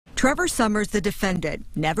Trevor Summers, the defendant,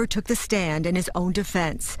 never took the stand in his own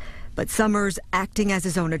defense. But Summers, acting as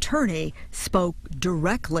his own attorney, spoke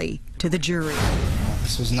directly to the jury.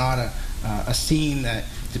 This was not a scene that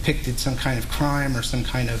depicted some kind of crime or some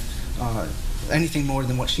kind of anything more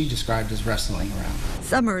than what she described as wrestling around.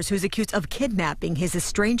 Summers, who's accused of kidnapping his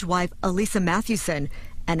estranged wife, Elisa Mathewson,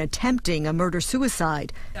 and attempting a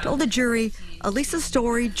murder-suicide, told the jury Elisa's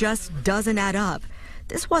story just doesn't add up.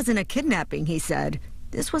 This wasn't a kidnapping, he said.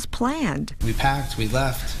 This was planned. We packed, we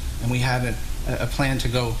left, and we had a plan to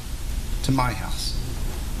go to my house.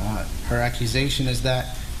 Her accusation is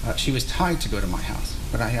that she was tied to go to my house.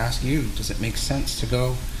 But I ask you, does it make sense to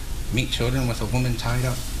go meet children with a woman tied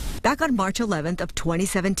up? Back on March 11th of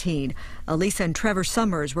 2017, Elisa and Trevor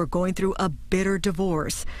Summers were going through a bitter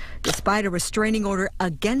divorce. Despite a restraining order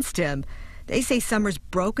against him, they say Summers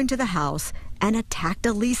broke into the house and attacked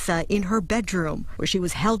Elisa in her bedroom, where she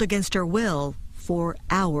was held against her will for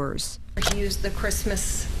hours. He used the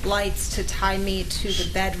Christmas lights to tie me to the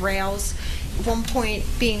bed rails. At one point,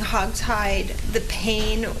 being hogtied, the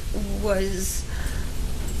pain was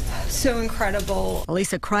so incredible.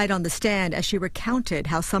 Elisa cried on the stand as she recounted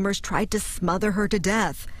how Summers tried to smother her to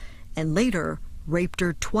death and later raped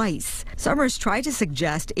her twice. Summers tried to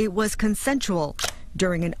suggest it was consensual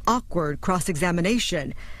during an awkward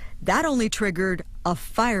cross-examination. That only triggered a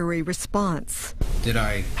fiery response. Did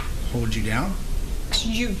I hold you down?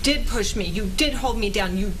 You did push me. You did hold me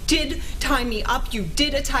down. You did tie me up. You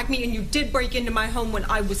did attack me, and you did break into my home when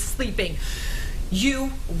I was sleeping.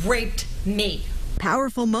 You raped me.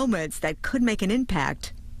 Powerful moments that could make an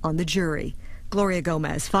impact on the jury. Gloria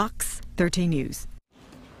Gomez, Fox 13 News.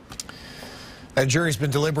 The jury's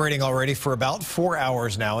been deliberating already for about 4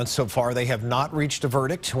 hours now, and so far they have not reached a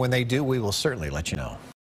verdict. When they do, we will certainly let you know.